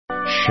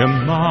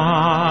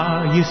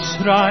Shema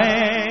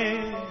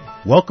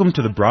Yisrael. Welcome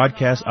to the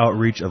broadcast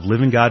outreach of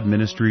Living God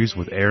Ministries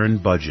with Aaron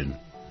Budgeon.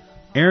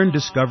 Aaron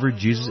discovered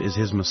Jesus is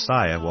his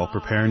Messiah while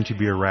preparing to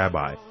be a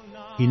rabbi.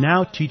 He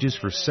now teaches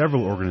for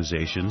several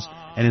organizations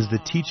and is the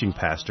teaching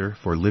pastor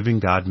for Living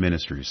God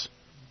Ministries.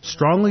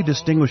 Strongly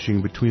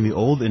distinguishing between the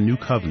Old and New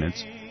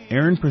Covenants,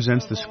 Aaron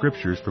presents the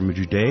Scriptures from a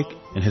Judaic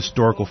and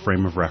historical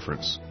frame of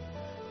reference.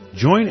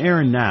 Join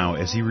Aaron now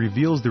as he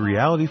reveals the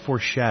reality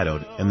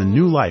foreshadowed and the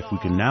new life we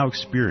can now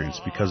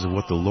experience because of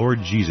what the Lord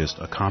Jesus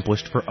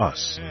accomplished for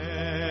us.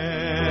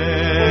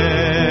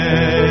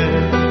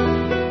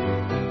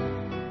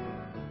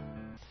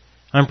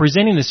 I'm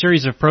presenting a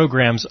series of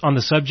programs on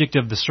the subject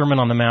of the Sermon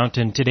on the Mount,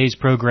 and today's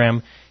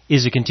program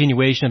is a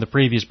continuation of the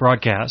previous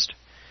broadcast.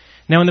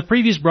 Now, in the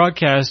previous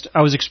broadcast,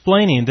 I was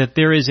explaining that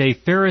there is a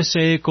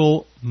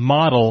Pharisaical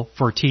model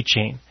for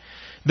teaching.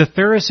 The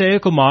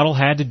Pharisaical model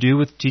had to do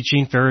with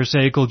teaching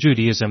Pharisaical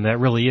Judaism. That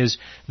really is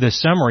the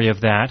summary of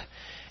that.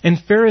 And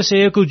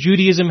Pharisaical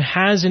Judaism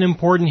has an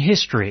important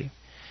history.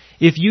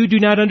 If you do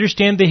not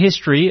understand the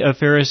history of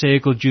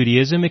Pharisaical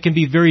Judaism, it can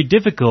be very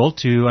difficult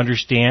to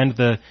understand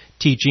the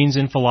teachings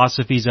and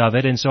philosophies of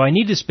it. And so I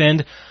need to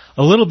spend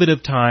a little bit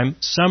of time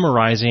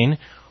summarizing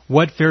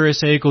what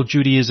Pharisaical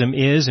Judaism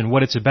is and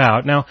what it's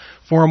about. Now,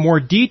 for a more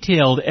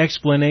detailed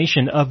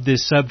explanation of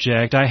this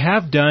subject, I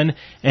have done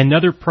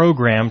another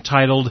program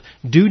titled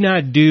Do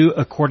Not Do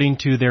According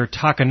to Their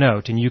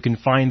Takanot, and you can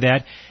find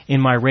that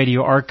in my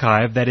radio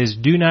archive. That is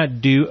Do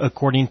Not Do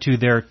According to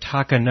Their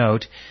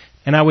Takanot.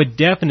 And I would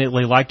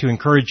definitely like to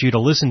encourage you to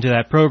listen to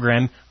that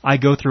program. I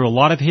go through a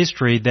lot of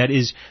history that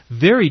is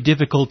very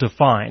difficult to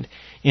find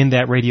in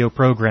that radio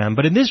program.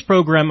 But in this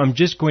program, I'm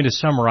just going to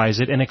summarize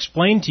it and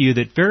explain to you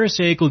that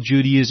Pharisaical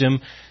Judaism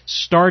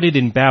started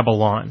in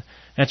Babylon.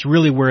 That's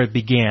really where it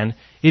began.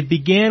 It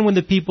began when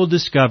the people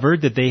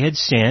discovered that they had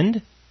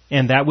sinned,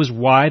 and that was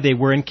why they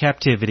were in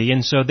captivity.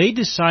 And so they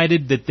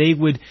decided that they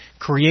would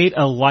create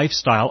a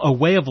lifestyle, a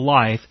way of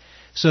life,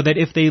 so that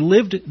if they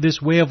lived this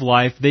way of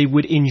life, they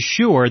would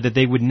ensure that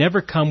they would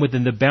never come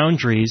within the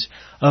boundaries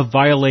of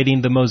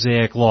violating the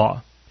Mosaic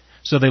Law.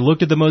 So they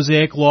looked at the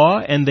Mosaic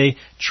Law and they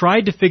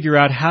tried to figure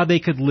out how they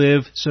could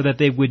live so that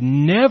they would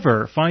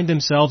never find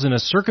themselves in a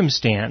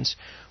circumstance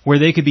where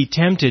they could be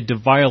tempted to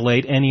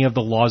violate any of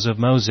the laws of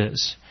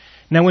Moses.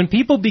 Now, when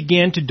people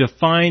began to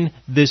define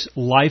this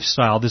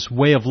lifestyle, this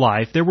way of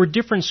life, there were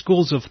different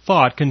schools of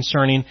thought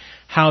concerning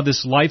how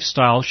this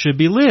lifestyle should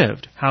be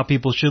lived, how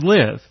people should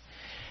live.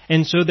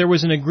 And so there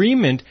was an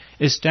agreement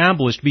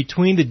established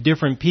between the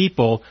different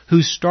people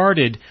who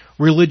started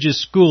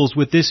religious schools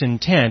with this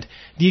intent.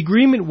 The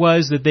agreement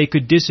was that they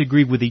could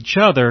disagree with each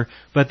other,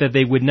 but that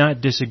they would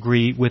not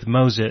disagree with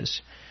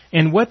Moses.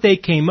 And what they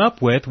came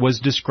up with was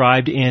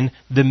described in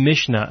the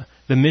Mishnah.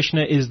 The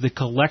Mishnah is the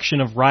collection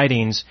of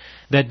writings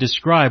that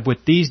describe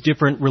what these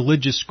different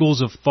religious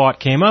schools of thought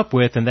came up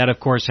with, and that,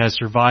 of course, has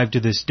survived to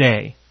this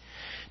day.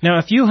 Now,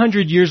 a few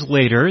hundred years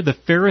later, the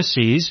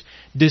Pharisees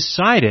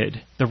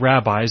decided, the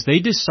rabbis, they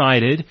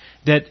decided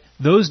that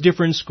those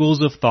different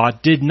schools of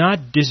thought did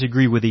not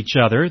disagree with each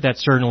other. That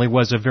certainly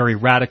was a very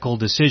radical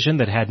decision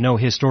that had no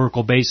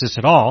historical basis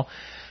at all.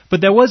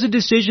 But that was a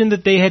decision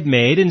that they had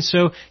made, and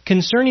so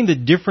concerning the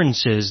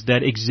differences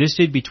that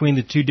existed between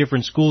the two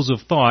different schools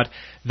of thought,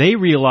 they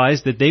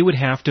realized that they would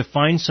have to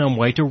find some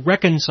way to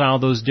reconcile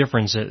those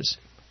differences.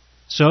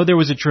 So there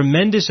was a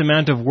tremendous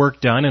amount of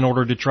work done in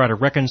order to try to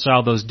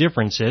reconcile those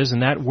differences,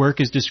 and that work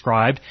is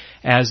described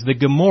as the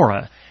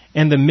Gemara.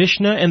 And the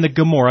Mishnah and the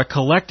Gemara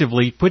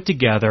collectively put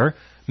together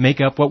make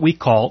up what we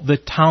call the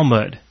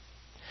Talmud.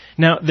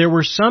 Now, there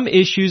were some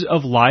issues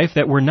of life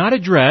that were not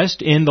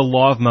addressed in the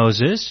Law of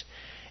Moses,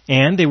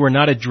 and they were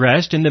not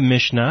addressed in the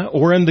Mishnah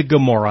or in the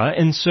Gemara,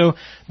 and so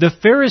the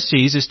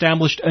Pharisees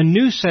established a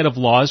new set of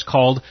laws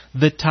called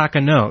the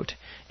Takanot.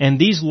 And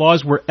these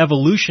laws were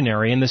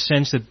evolutionary in the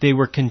sense that they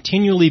were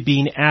continually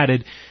being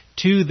added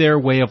to their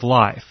way of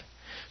life.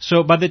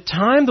 So by the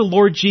time the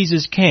Lord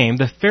Jesus came,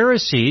 the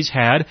Pharisees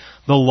had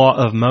the law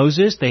of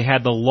Moses. They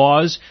had the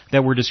laws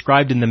that were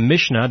described in the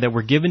Mishnah that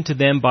were given to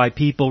them by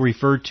people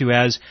referred to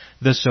as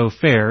the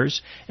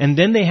Sophers. And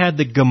then they had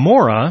the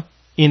Gemara,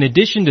 in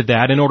addition to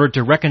that, in order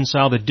to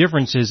reconcile the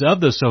differences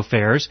of the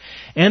Sophers,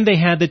 and they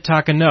had the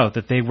Takanot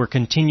that they were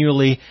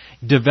continually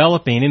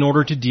developing in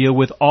order to deal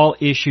with all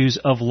issues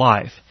of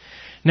life.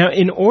 Now,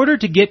 in order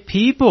to get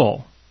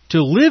people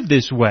to live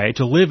this way,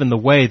 to live in the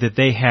way that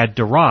they had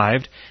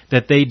derived,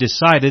 that they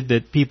decided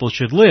that people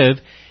should live,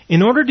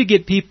 in order to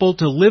get people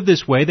to live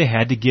this way, they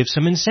had to give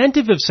some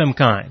incentive of some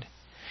kind.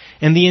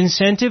 And the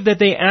incentive that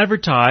they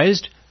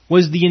advertised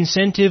was the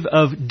incentive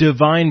of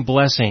divine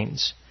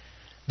blessings.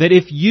 That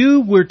if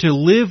you were to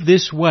live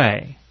this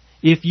way,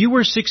 if you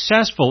were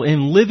successful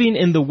in living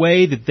in the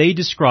way that they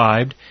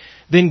described,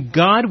 then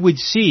God would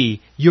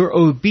see your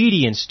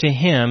obedience to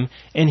Him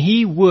and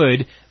He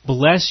would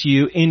bless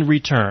you in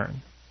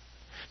return.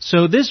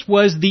 So this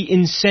was the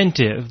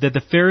incentive that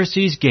the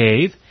Pharisees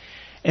gave,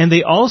 And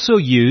they also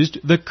used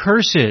the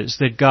curses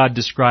that God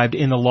described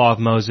in the law of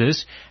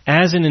Moses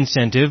as an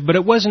incentive, but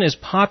it wasn't as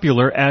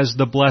popular as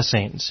the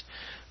blessings.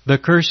 The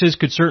curses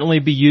could certainly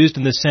be used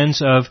in the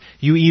sense of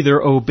you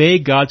either obey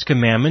God's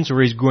commandments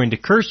or He's going to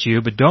curse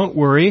you, but don't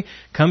worry,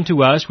 come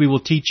to us, we will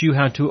teach you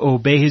how to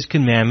obey His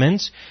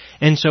commandments,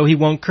 and so He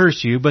won't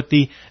curse you, but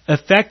the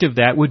effect of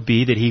that would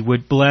be that He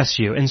would bless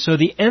you. And so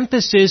the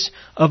emphasis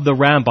of the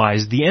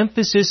rabbis, the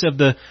emphasis of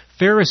the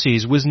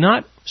Pharisees was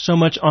not so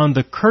much on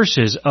the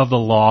curses of the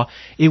law,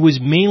 it was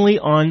mainly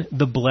on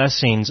the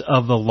blessings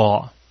of the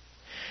law.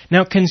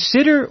 Now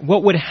consider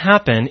what would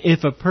happen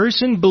if a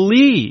person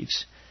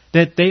believes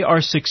that they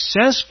are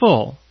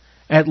successful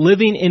at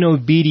living in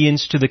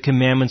obedience to the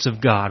commandments of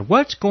God.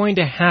 What's going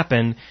to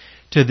happen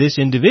to this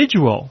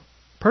individual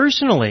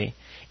personally,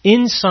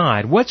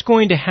 inside? What's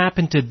going to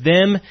happen to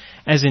them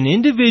as an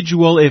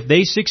individual if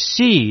they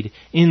succeed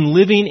in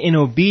living in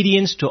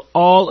obedience to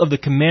all of the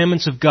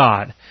commandments of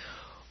God?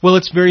 Well,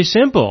 it's very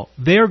simple.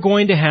 They're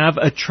going to have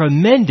a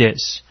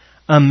tremendous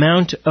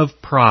amount of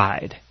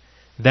pride.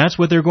 That's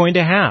what they're going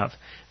to have.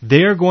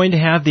 They're going to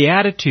have the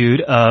attitude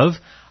of,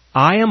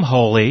 I am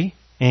holy,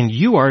 and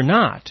you are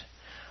not.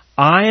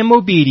 I am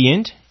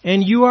obedient,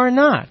 and you are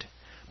not.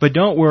 But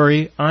don't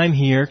worry, I'm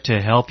here to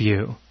help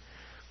you.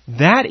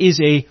 That is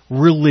a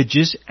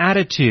religious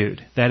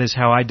attitude. That is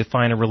how I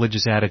define a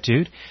religious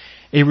attitude.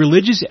 A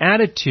religious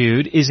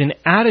attitude is an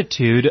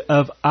attitude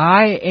of,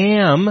 I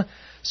am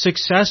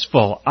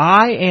successful,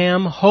 I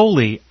am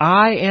holy,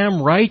 I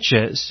am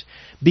righteous,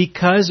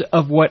 because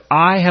of what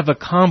I have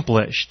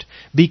accomplished,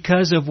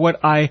 because of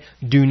what I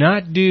do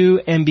not do,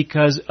 and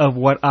because of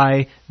what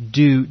I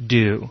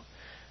do.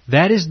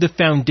 That is the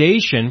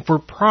foundation for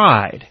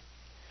pride.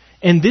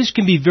 And this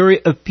can be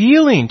very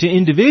appealing to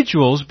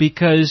individuals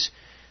because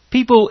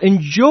people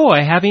enjoy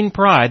having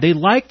pride. They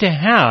like to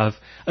have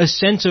a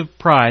sense of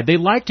pride. They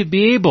like to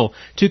be able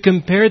to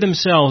compare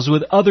themselves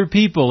with other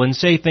people and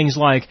say things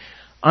like,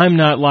 I'm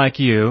not like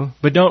you,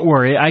 but don't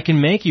worry, I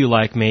can make you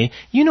like me.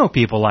 You know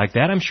people like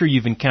that. I'm sure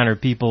you've encountered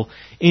people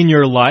in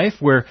your life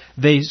where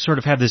they sort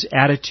of have this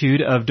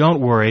attitude of, don't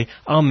worry,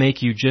 I'll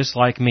make you just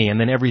like me, and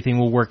then everything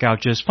will work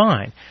out just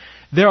fine.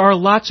 There are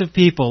lots of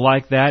people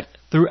like that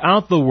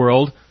throughout the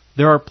world.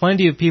 There are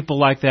plenty of people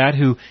like that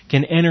who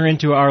can enter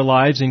into our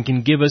lives and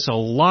can give us a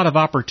lot of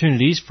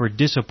opportunities for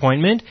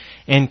disappointment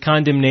and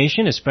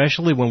condemnation,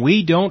 especially when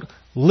we don't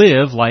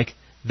live like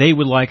they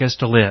would like us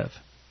to live.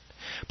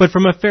 But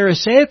from a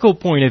Pharisaical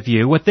point of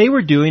view, what they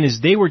were doing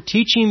is they were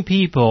teaching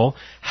people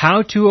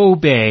how to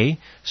obey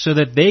so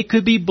that they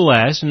could be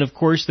blessed. And of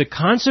course, the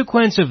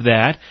consequence of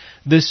that,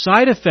 the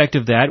side effect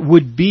of that,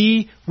 would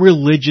be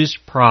religious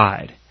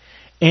pride.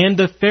 And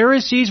the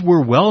Pharisees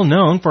were well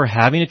known for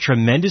having a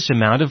tremendous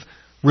amount of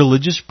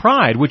religious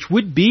pride, which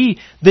would be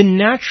the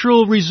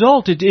natural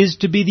result. It is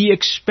to be the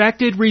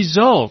expected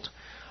result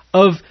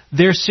of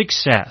their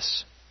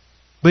success.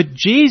 But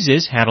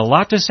Jesus had a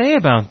lot to say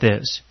about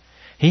this.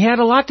 He had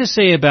a lot to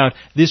say about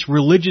this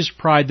religious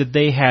pride that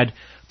they had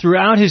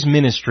throughout His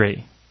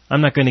ministry. I'm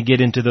not going to get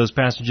into those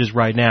passages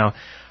right now.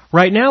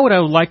 Right now, what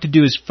I would like to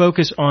do is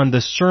focus on the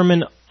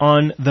Sermon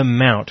on the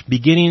Mount,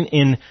 beginning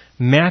in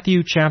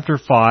Matthew chapter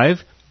 5,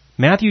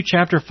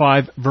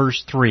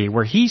 verse 3,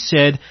 where He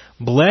said,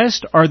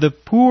 "Blessed are the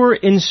poor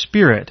in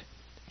spirit,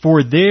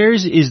 for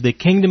theirs is the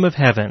kingdom of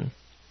heaven.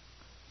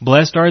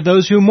 Blessed are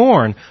those who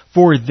mourn,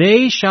 for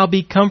they shall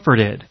be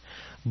comforted.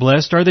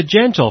 Blessed are the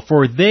gentle,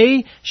 for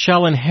they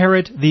shall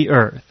inherit the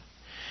earth."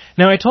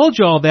 Now, I told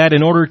you all that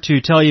in order to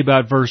tell you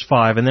about verse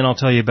 5, and then I'll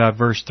tell you about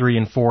verse 3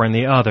 and 4 and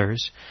the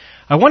others.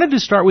 I wanted to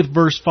start with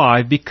verse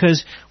 5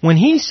 because when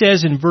He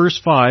says in verse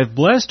 5,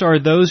 "Blessed are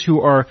those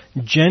who are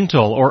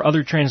gentle," or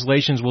other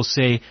translations will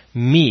say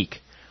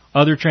meek,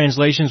 other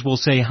translations will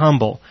say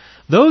humble.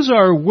 Those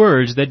are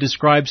words that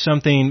describe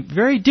something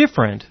very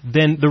different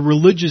than the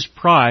religious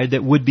pride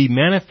that would be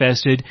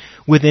manifested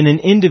within an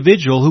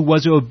individual who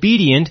was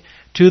obedient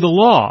to the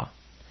law.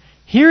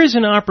 Here is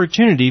an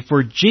opportunity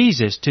for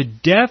Jesus to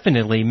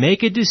definitely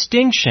make a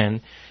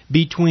distinction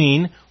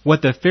between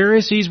what the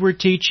Pharisees were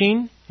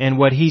teaching and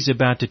what He's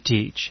about to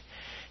teach.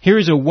 Here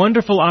is a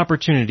wonderful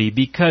opportunity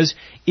because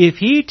if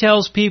He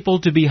tells people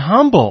to be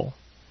humble,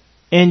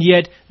 and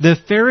yet the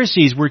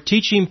Pharisees were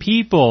teaching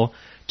people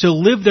to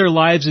live their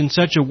lives in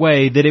such a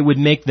way that it would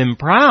make them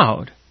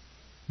proud,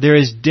 there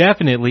is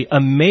definitely a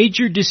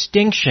major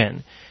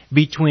distinction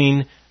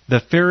between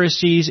the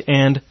Pharisees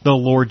and the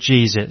Lord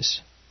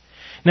Jesus.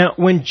 Now,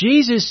 when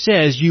Jesus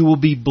says you will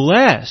be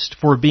blessed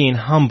for being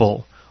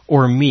humble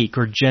or meek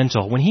or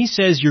gentle, when He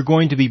says you're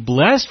going to be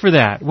blessed for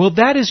that, well,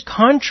 that is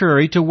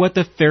contrary to what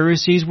the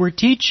Pharisees were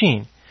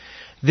teaching.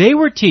 They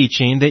were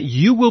teaching that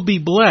you will be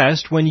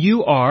blessed when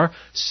you are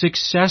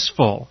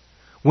successful,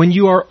 when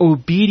you are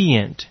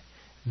obedient.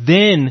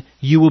 Then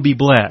you will be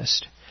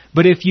blessed.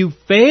 But if you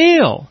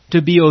fail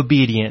to be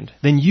obedient,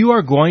 then you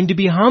are going to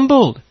be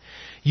humbled.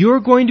 You are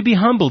going to be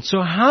humbled.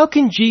 So how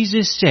can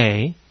Jesus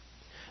say,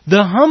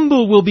 the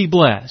humble will be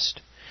blessed?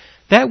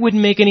 That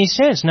wouldn't make any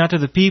sense, not to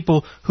the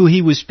people who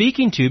he was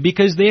speaking to,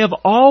 because they have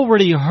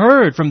already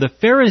heard from the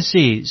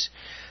Pharisees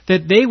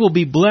that they will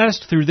be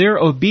blessed through their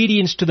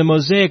obedience to the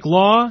Mosaic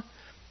law.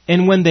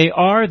 And when they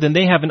are, then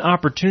they have an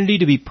opportunity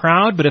to be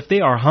proud. But if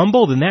they are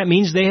humble, then that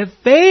means they have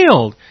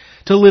failed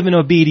to live in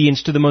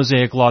obedience to the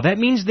Mosaic law. That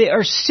means they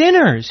are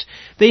sinners.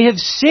 They have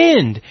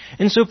sinned.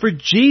 And so for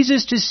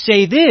Jesus to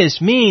say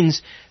this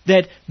means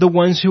that the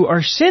ones who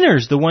are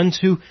sinners, the ones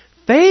who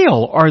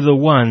fail, are the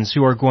ones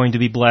who are going to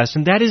be blessed.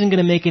 And that isn't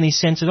going to make any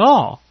sense at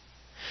all.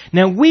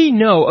 Now we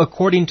know,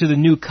 according to the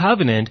New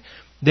Covenant,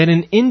 that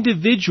an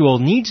individual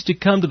needs to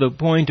come to the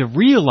point of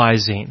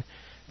realizing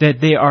that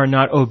they are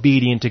not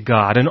obedient to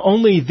God. And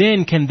only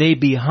then can they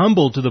be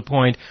humbled to the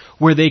point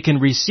where they can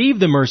receive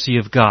the mercy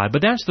of God.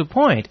 But that's the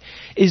point,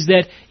 is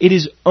that it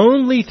is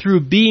only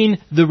through being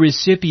the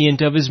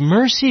recipient of His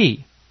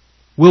mercy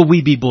will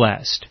we be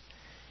blessed.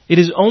 It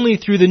is only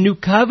through the New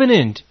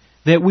Covenant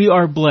that we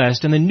are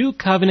blessed. And the New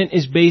Covenant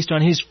is based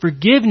on His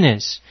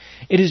forgiveness.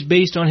 It is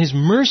based on His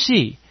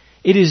mercy.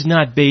 It is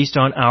not based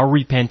on our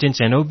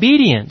repentance and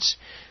obedience.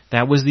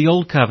 That was the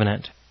Old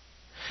Covenant.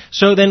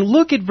 So then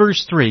look at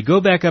verse 3.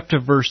 Go back up to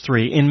verse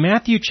 3. In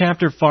Matthew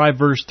chapter 5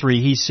 verse 3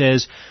 he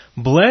says,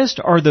 "Blessed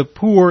are the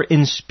poor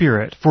in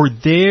spirit, for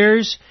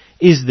theirs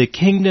is the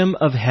kingdom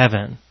of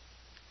heaven."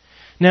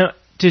 Now,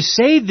 to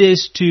say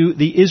this to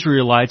the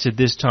Israelites at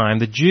this time,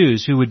 the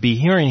Jews who would be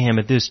hearing him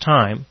at this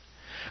time,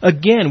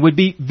 again would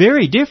be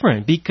very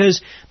different,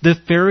 because the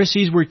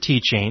Pharisees were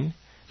teaching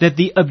that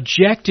the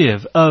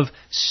objective of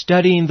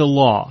studying the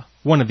law,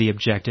 one of the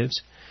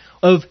objectives,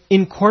 of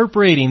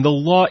incorporating the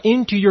law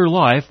into your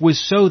life was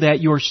so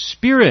that your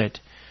spirit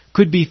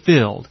could be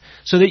filled,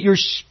 so that your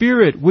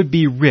spirit would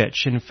be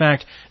rich. In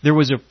fact, there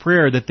was a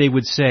prayer that they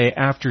would say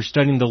after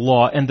studying the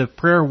law, and the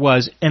prayer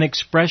was an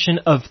expression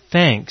of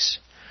thanks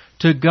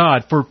to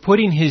God for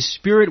putting His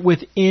Spirit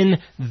within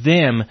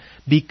them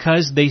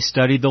because they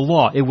studied the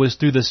law. It was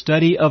through the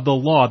study of the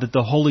law that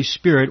the Holy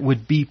Spirit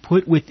would be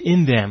put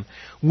within them,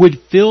 would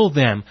fill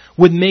them,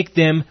 would make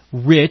them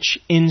rich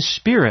in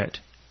spirit.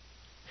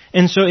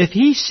 And so if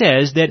he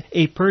says that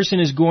a person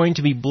is going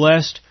to be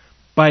blessed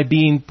by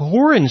being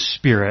poor in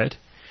spirit,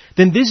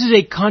 then this is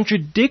a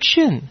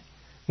contradiction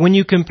when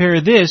you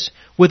compare this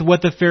with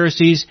what the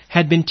Pharisees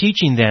had been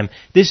teaching them.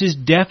 This is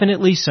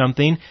definitely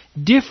something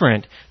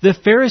different. The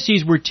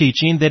Pharisees were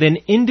teaching that an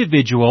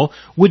individual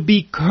would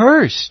be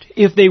cursed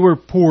if they were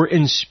poor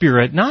in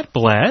spirit, not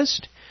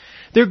blessed.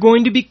 They're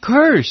going to be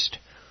cursed.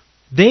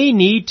 They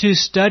need to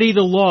study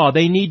the law.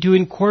 They need to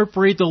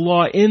incorporate the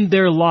law in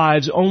their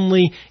lives.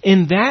 Only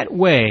in that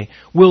way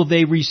will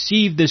they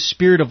receive the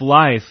Spirit of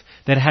life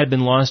that had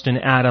been lost in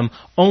Adam.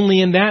 Only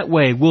in that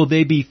way will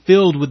they be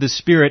filled with the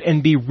Spirit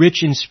and be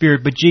rich in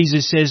spirit. But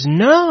Jesus says,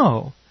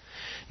 no,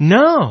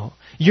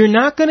 you're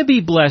not going to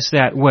be blessed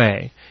that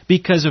way,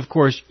 because, of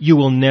course, you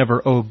will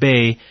never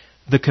obey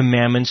the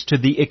commandments to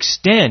the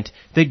extent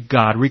that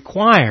God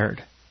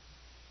required.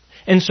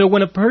 And so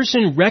when a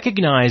person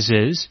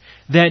recognizes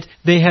that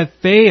they have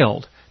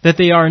failed, that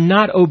they are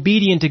not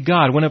obedient to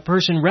God, when a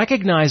person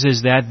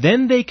recognizes that,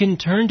 then they can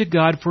turn to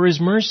God for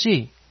His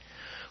mercy,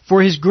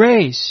 for His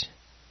grace.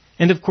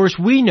 And of course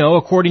we know,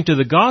 according to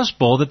the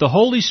gospel, that the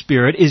Holy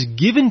Spirit is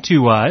given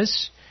to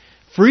us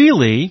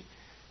freely.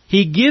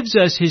 He gives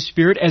us His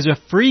Spirit as a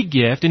free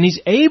gift, and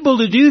He's able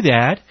to do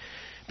that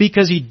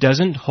because He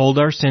doesn't hold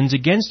our sins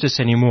against us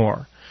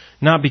anymore.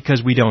 Not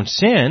because we don't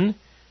sin,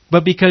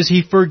 but because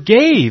He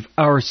forgave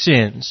our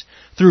sins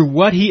through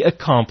what He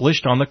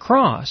accomplished on the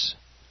cross.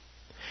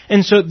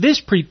 And so this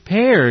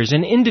prepares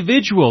an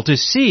individual to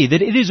see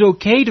that it is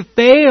okay to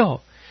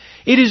fail.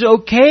 It is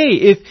okay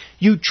if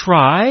you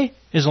try,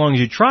 as long as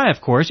you try, of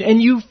course,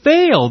 and you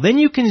fail. Then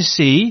you can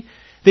see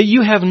that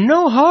you have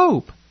no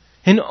hope.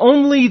 And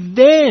only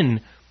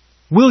then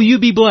will you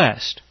be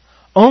blessed.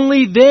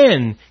 Only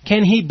then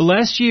can He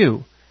bless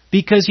you.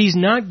 Because He's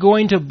not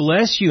going to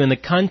bless you in the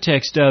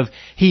context of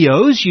He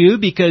owes you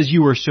because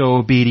you were so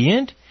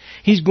obedient.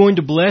 He's going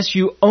to bless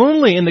you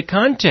only in the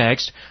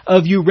context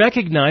of you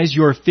recognize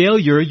your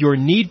failure, your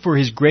need for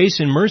His grace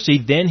and mercy,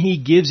 then He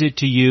gives it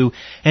to you,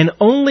 and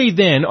only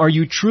then are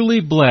you truly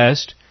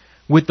blessed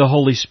with the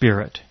Holy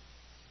Spirit.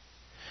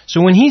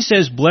 So when He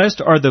says,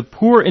 "Blessed are the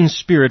poor in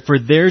spirit, for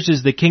theirs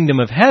is the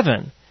kingdom of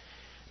heaven,"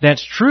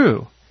 that's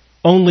true.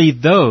 Only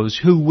those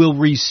who will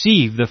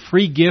receive the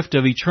free gift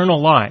of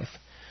eternal life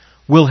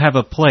will have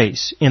a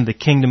place in the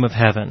kingdom of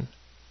heaven.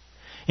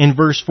 In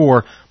verse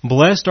 4,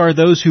 "Blessed are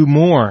those who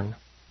mourn,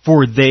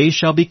 for they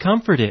shall be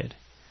comforted."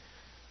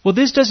 Well,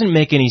 this doesn't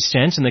make any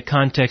sense in the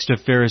context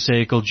of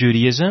Pharisaical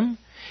Judaism.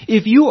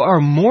 If you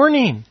are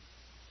mourning,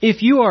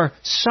 if you are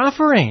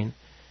suffering,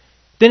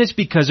 then it's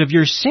because of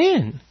your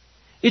sin.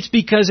 It's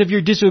because of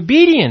your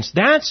disobedience.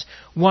 That's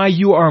why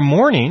you are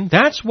mourning.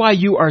 That's why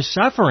you are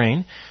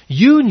suffering.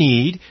 You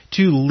need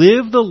to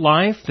live the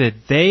life that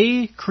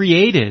they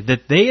created,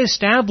 that they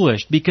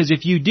established. Because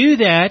if you do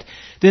that,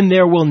 then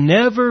there will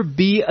never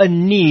be a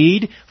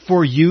need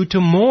for you to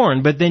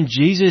mourn. But then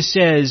Jesus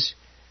says,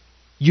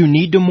 you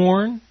need to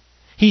mourn?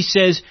 He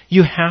says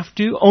you have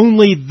to.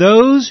 Only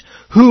those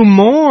who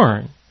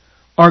mourn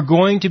are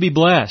going to be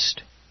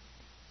blessed,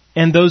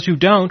 and those who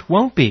don't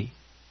won't be.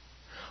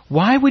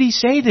 Why would he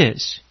say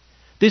this?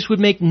 This would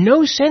make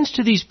no sense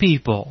to these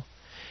people.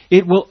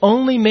 It will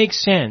only make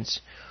sense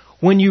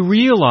when you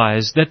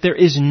realize that there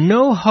is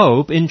no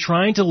hope in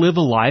trying to live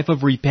a life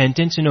of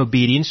repentance and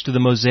obedience to the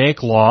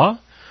Mosaic law,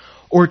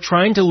 or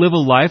trying to live a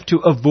life to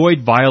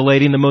avoid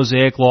violating the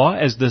Mosaic law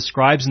as the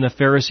scribes and the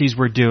Pharisees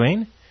were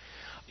doing.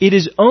 It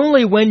is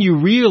only when you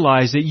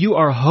realize that you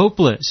are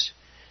hopeless,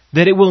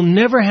 that it will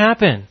never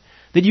happen,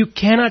 that you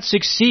cannot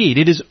succeed.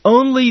 It is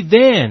only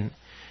then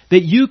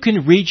that you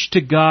can reach to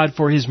God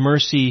for His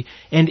mercy,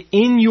 and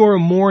in your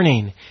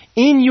mourning,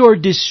 in your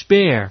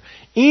despair,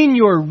 in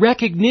your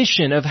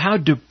recognition of how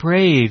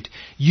depraved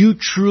you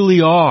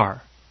truly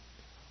are,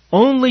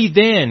 only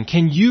then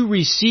can you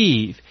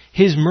receive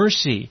His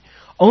mercy.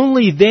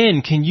 Only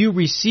then can you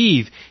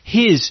receive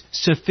His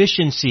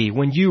sufficiency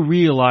when you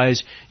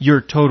realize your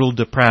total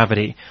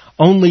depravity.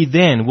 Only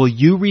then will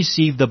you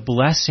receive the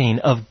blessing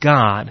of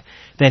God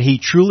that He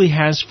truly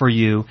has for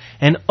you,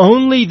 and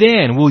only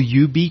then will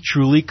you be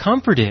truly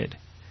comforted.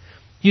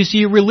 You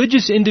see, a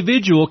religious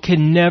individual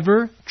can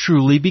never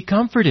truly be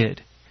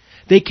comforted.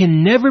 They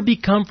can never be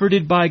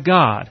comforted by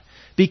God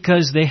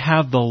because they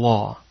have the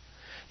law.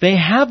 They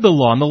have the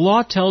law, and the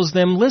law tells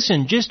them,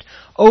 listen, just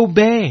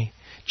obey.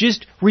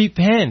 Just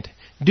repent.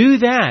 Do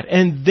that,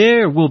 and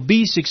there will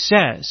be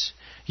success.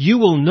 You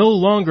will no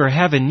longer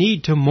have a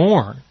need to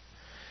mourn.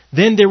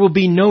 Then there will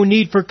be no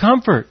need for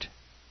comfort.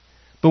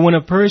 But when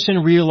a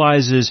person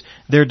realizes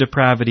their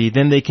depravity,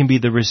 then they can be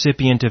the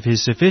recipient of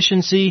His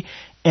sufficiency,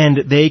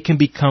 and they can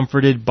be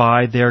comforted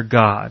by their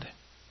God.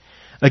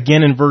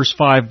 Again in verse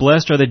 5,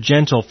 blessed are the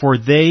gentle, for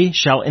they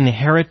shall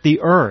inherit the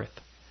earth.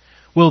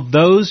 Well,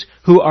 those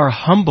who are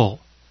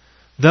humble,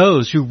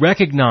 those who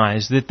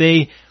recognize that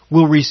they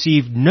will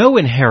receive no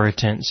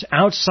inheritance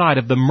outside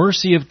of the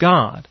mercy of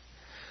God,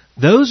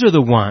 those are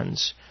the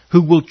ones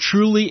who will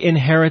truly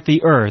inherit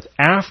the earth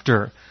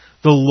after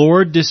the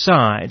Lord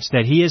decides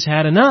that He has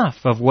had enough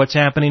of what's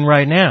happening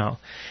right now.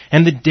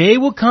 And the day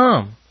will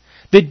come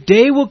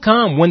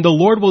when the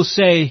Lord will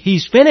say,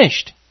 He's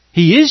finished.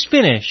 He is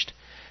finished.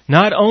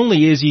 Not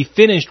only is He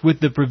finished with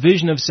the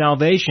provision of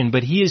salvation,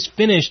 but He is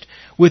finished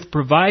with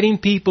providing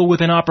people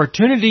with an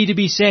opportunity to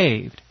be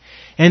saved.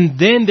 And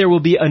then there will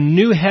be a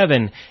new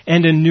heaven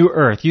and a new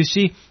earth. You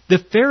see, the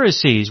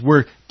Pharisees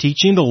were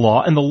teaching the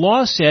law, and the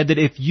law said that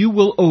if you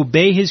will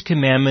obey His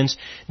commandments,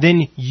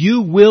 then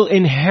you will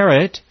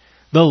inherit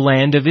the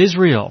land of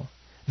Israel,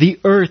 the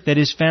earth that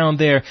is found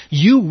there.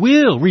 You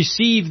will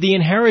receive the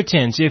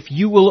inheritance if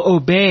you will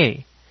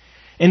obey.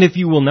 And if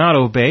you will not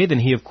obey, then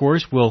He, of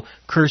course, will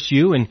curse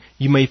you, and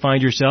you may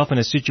find yourself in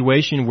a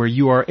situation where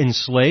you are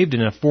enslaved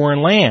in a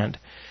foreign land.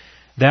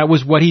 That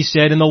was what He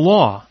said in the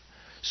law.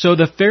 So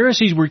the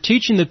Pharisees were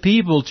teaching the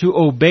people to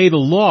obey the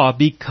law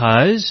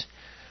because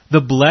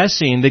the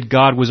blessing that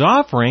God was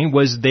offering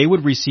was they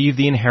would receive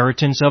the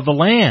inheritance of the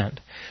land.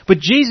 But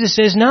Jesus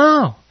says,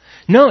 no,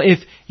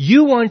 if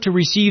you want to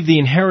receive the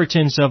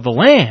inheritance of the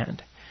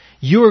land,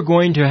 you are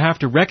going to have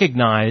to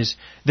recognize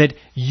that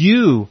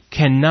you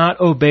cannot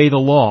obey the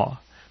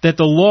law, that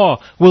the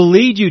law will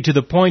lead you to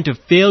the point of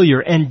failure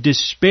and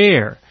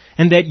despair,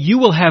 and that you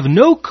will have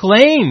no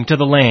claim to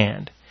the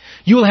land.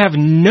 You will have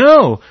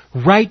no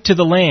right to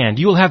the land.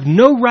 You will have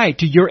no right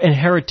to your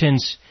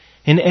inheritance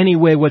in any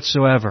way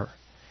whatsoever.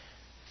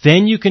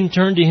 Then you can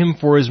turn to Him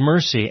for His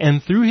mercy,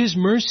 and through His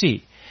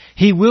mercy,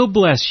 He will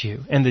bless you,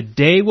 and the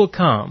day will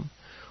come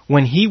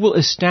when He will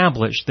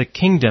establish the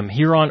kingdom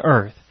here on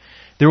earth.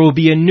 There will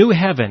be a new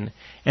heaven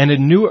and a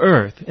new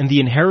earth, and the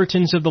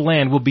inheritance of the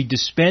land will be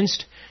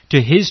dispensed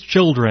to His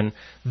children,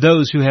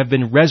 those who have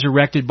been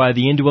resurrected by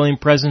the indwelling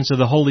presence of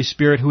the Holy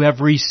Spirit, who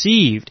have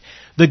received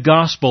the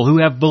gospel,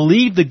 who have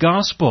believed the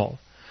gospel,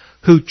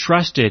 who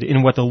trusted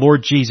in what the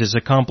Lord Jesus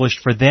accomplished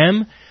for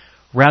them,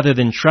 rather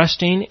than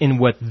trusting in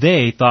what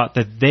they thought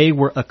that they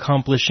were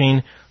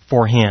accomplishing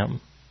for Him.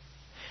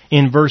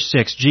 In verse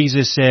 6,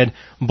 Jesus said,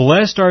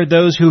 blessed are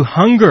those who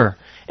hunger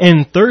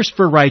and thirst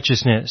for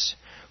righteousness,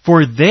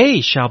 for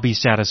they shall be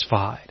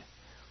satisfied.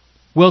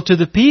 Well, to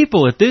the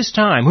people at this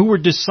time who were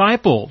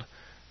discipled,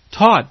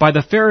 taught by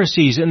the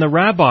Pharisees and the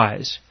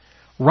rabbis,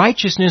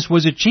 righteousness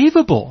was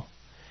achievable.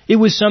 It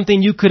was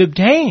something you could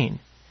obtain.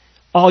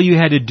 All you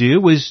had to do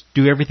was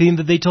do everything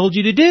that they told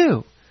you to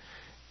do.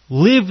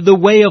 Live the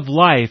way of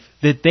life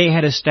that they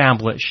had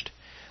established.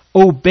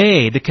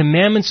 Obey the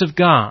commandments of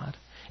God,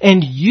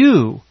 and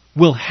you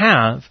will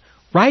have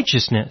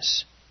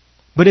righteousness.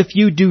 But if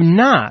you do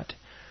not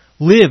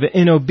live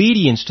in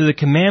obedience to the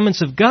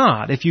commandments of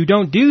God, if you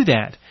don't do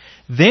that,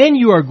 then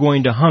you are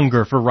going to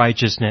hunger for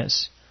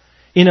righteousness.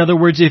 In other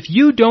words, if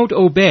you don't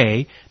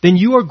obey, then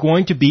you are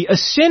going to be a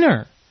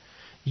sinner.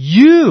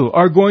 You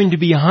are going to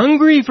be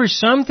hungry for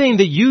something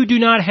that you do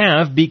not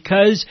have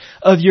because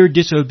of your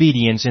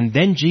disobedience. And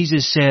then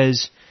Jesus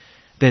says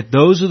that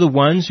those are the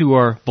ones who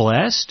are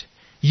blessed.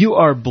 You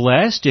are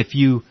blessed if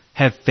you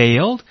have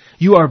failed.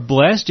 You are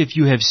blessed if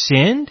you have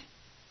sinned.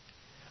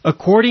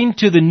 according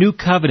to the new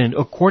covenant,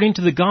 according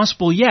to the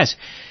gospel, yes,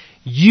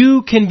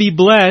 you can be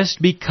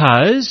blessed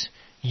because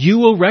you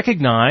will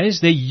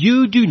recognize that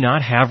you do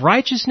not have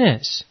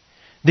righteousness,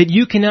 that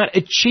you cannot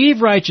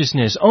achieve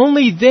righteousness.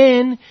 Only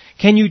then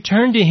can you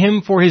turn to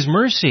Him for His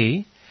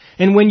mercy,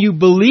 and when you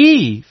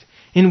believe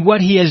in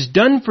what He has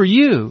done for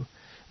you,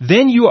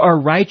 then you are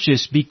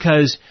righteous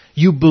because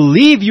you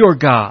believe your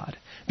God,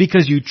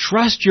 because you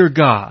trust your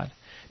God,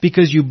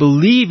 because you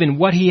believe in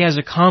what He has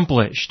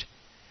accomplished.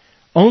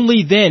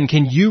 Only then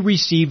can you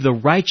receive the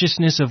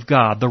righteousness of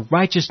God, the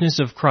righteousness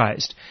of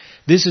Christ.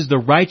 This is the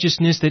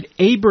righteousness that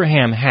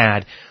Abraham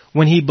had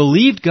when he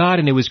believed God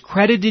and it was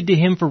credited to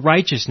him for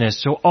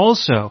righteousness. So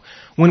also,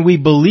 when we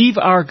believe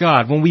our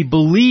God, when we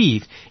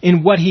believe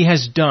in what He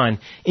has done,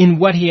 in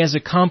what He has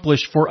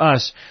accomplished for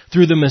us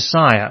through the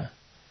Messiah,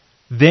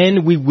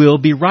 then we will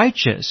be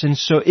righteous. And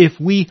so if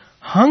we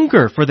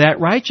hunger for that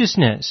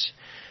righteousness,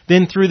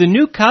 then through the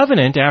new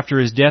covenant after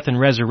His death and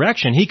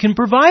resurrection, He can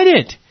provide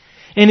it.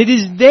 And it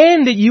is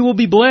then that you will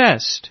be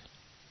blessed.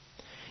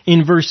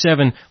 In verse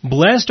 7,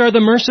 "Blessed are the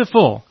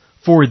merciful,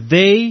 for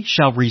they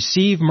shall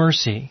receive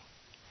mercy."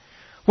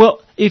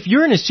 Well, if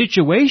you're in a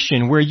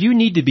situation where you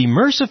need to be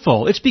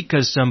merciful, it's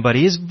because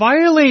somebody has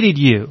violated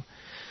you.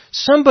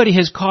 Somebody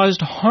has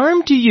caused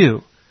harm to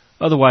you.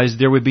 Otherwise,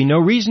 there would be no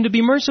reason to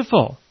be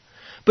merciful.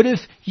 But if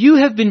you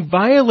have been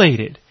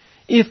violated,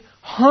 if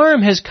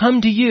harm has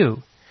come to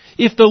you,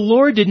 if the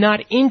Lord did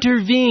not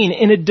intervene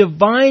in a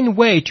divine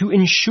way to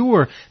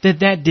ensure that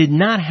that did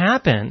not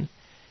happen,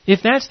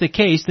 if that's the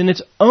case, then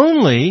it's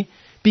only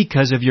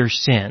because of your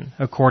sin,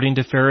 according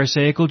to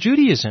Pharisaical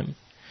Judaism.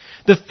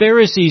 The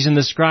Pharisees and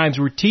the scribes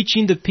were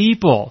teaching the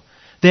people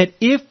that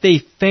if they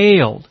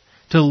failed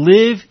to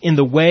live in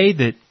the way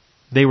that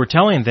they were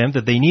telling them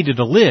that they needed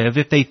to live,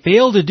 if they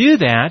failed to do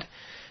that,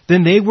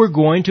 then they were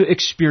going to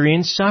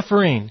experience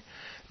suffering.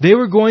 They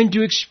were going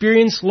to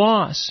experience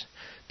loss.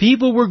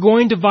 People were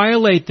going to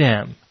violate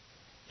them.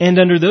 And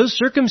under those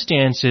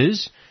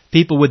circumstances,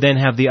 people would then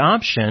have the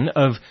option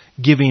of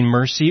giving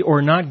mercy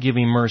or not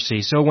giving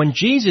mercy. So when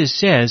Jesus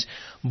says,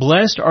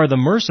 "Blessed are the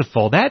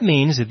merciful," that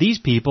means that these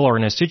people are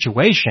in a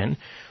situation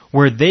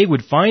where they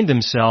would find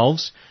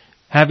themselves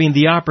having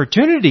the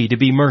opportunity to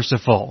be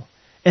merciful.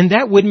 And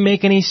that wouldn't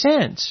make any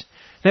sense.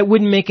 That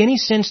wouldn't make any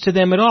sense to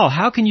them at all.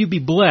 How can you be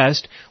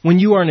blessed when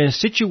you are in a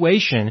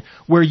situation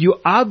where you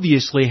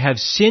obviously have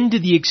sinned to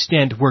the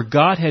extent where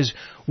God has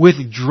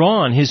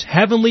withdrawn His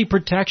heavenly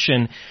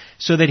protection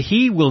so that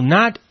He will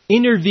not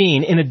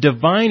intervene in a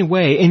divine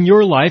way in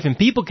your life and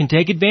people can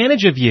take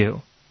advantage of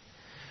you?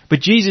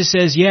 But Jesus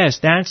says, yes,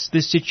 that's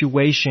the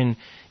situation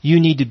you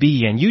need to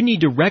be in. You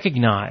need to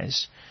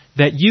recognize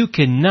that you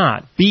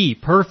cannot be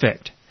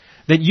perfect,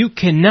 that you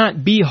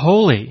cannot be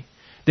holy,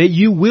 that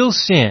you will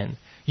sin.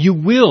 You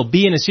will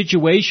be in a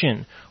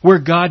situation where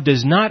God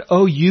does not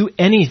owe you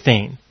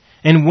anything.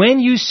 And when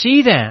you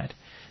see that,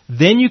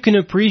 then you can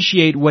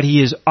appreciate what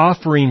He is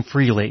offering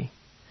freely.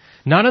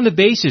 Not on the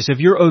basis of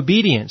your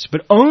obedience,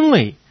 but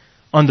only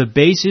on the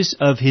basis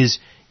of His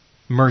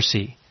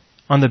mercy,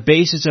 on the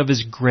basis of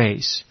His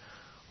grace,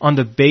 on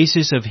the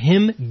basis of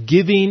Him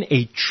giving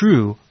a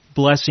true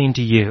blessing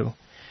to you.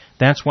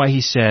 That's why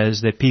He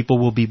says that people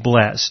will be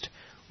blessed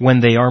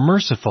when they are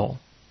merciful.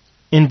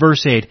 In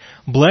verse 8,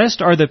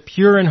 "Blessed are the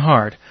pure in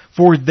heart,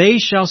 for they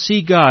shall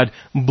see God.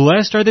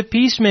 Blessed are the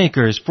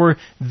peacemakers, for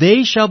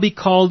they shall be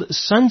called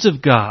sons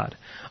of God.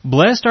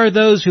 Blessed are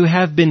those who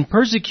have been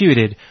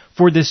persecuted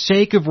for the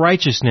sake of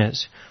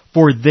righteousness,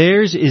 for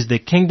theirs is the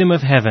kingdom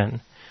of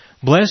heaven.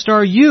 Blessed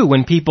are you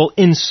when people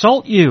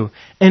insult you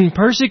and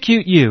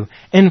persecute you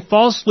and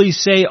falsely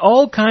say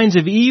all kinds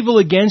of evil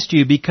against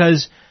you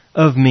because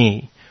of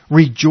me.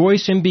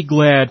 Rejoice and be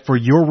glad, for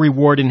your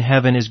reward in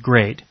heaven is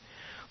great.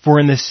 For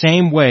in the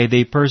same way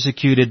they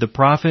persecuted the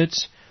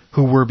prophets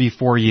who were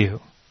before you."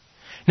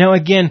 Now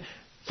again,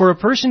 for a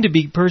person to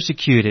be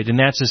persecuted in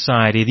that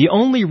society, the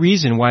only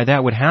reason why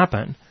that would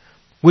happen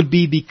would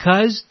be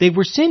because they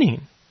were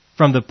sinning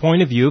from the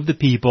point of view of the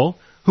people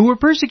who were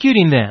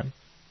persecuting them.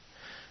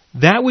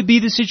 That would be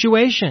the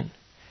situation.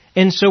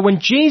 And so when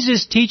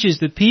Jesus teaches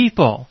the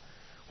people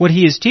what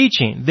He is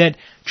teaching, that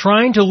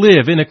trying to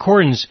live in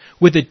accordance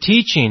with the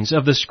teachings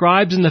of the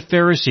scribes and the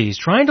Pharisees,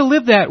 trying to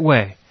live that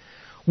way,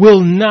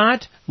 will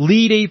not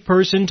lead a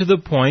person to the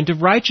point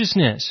of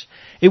righteousness.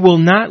 It will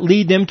not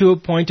lead them to a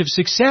point of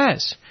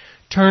success.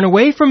 Turn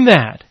away from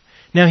that.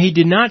 Now, He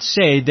did not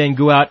say, then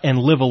go out and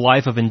live a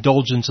life of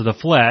indulgence of the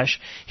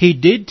flesh. He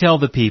did tell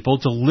the people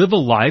to live a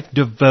life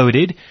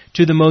devoted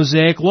to the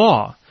Mosaic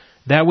law.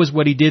 That was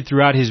what He did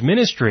throughout His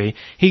ministry.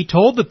 He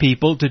told the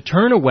people to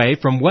turn away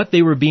from what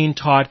they were being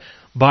taught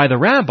by the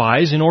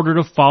rabbis in order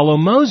to follow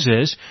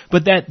Moses,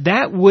 but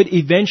that would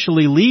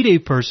eventually lead a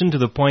person to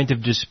the point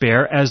of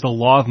despair, as the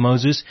law of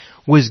Moses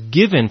was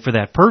given for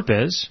that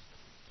purpose,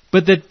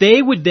 but that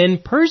they would then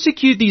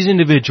persecute these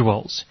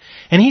individuals.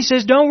 And He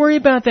says, don't worry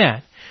about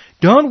that.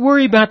 Don't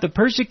worry about the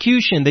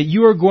persecution that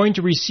you are going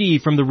to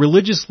receive from the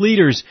religious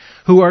leaders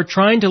who are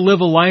trying to live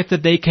a life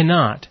that they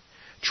cannot.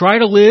 Try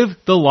to live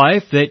the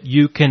life that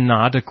you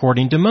cannot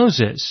according to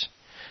Moses.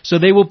 so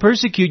they will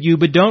persecute you,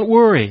 but don't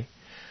worry.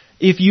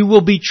 If you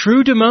will be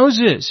true to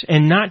Moses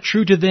and not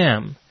true to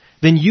them,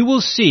 then you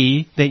will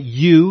see that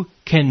you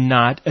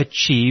cannot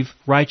achieve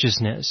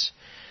righteousness,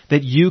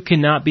 that you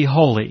cannot be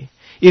holy.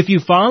 If you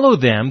follow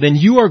them, then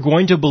you are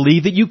going to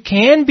believe that you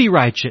can be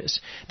righteous,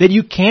 that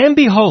you can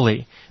be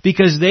holy,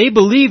 because they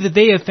believe that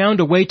they have found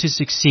a way to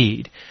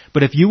succeed.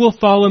 But if you will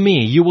follow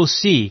me, you will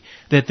see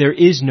that there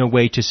is no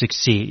way to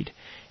succeed.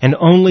 And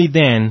only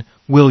then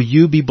will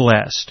you be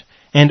blessed.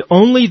 And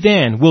only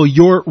then will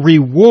your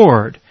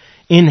reward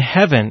in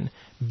heaven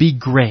be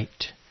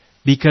great.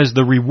 Because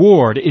the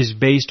reward is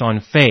based on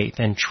faith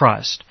and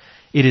trust.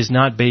 It is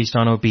not based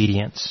on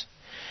obedience.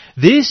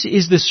 This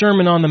is the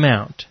Sermon on the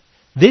Mount.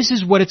 This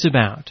is what it's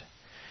about.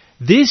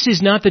 This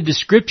is not the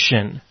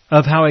description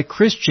of how a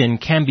Christian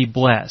can be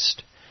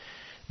blessed.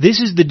 This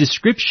is the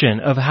description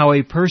of how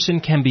a person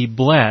can be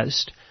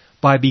blessed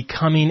by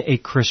becoming a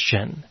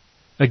Christian.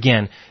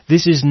 Again,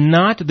 this is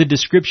not the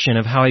description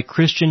of how a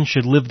Christian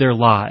should live their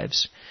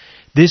lives.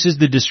 This is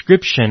the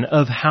description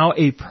of how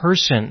a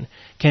person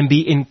can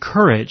be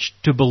encouraged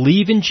to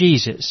believe in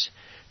Jesus,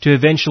 to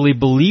eventually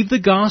believe the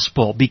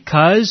gospel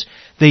because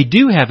they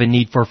do have a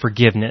need for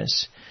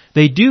forgiveness.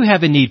 They do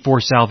have a need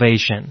for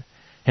salvation.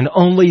 And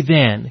only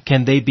then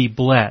can they be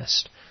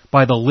blessed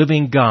by the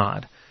living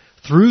God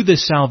through the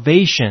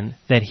salvation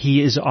that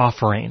He is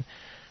offering.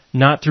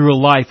 Not through a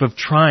life of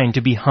trying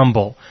to be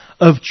humble,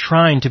 of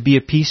trying to be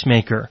a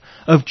peacemaker,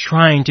 of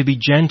trying to be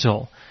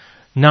gentle.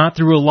 Not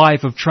through a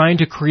life of trying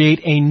to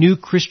create a new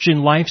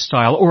Christian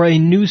lifestyle or a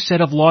new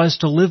set of laws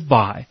to live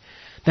by.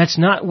 That's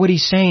not what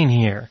He's saying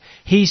here.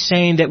 He's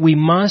saying that we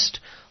must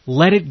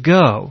let it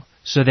go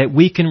so that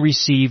we can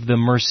receive the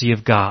mercy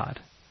of God.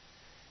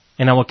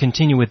 And I will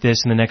continue with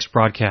this in the next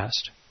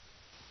broadcast.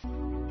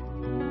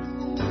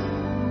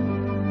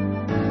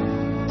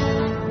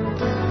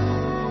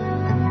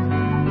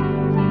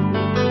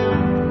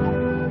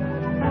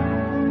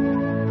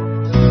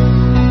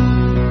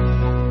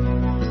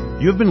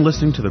 You have been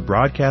listening to the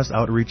broadcast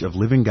outreach of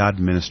Living God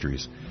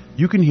Ministries.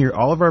 You can hear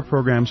all of our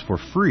programs for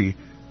free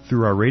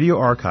through our radio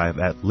archive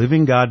at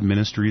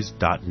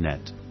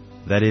livinggodministries.net.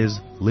 That is,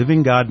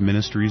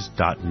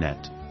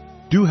 livinggodministries.net.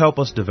 Do help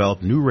us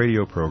develop new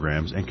radio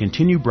programs and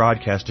continue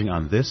broadcasting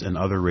on this and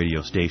other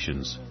radio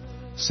stations.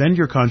 Send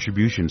your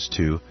contributions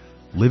to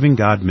Living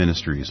God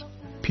Ministries,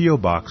 P.O.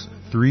 Box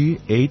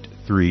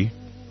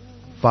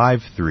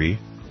 38353,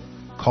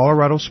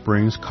 Colorado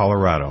Springs,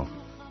 Colorado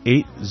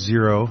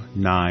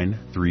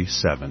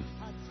 80937,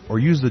 or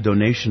use the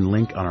donation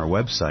link on our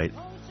website,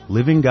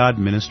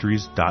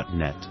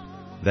 livinggodministries.net.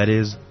 That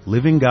is,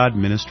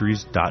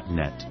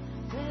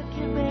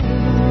 livinggodministries.net.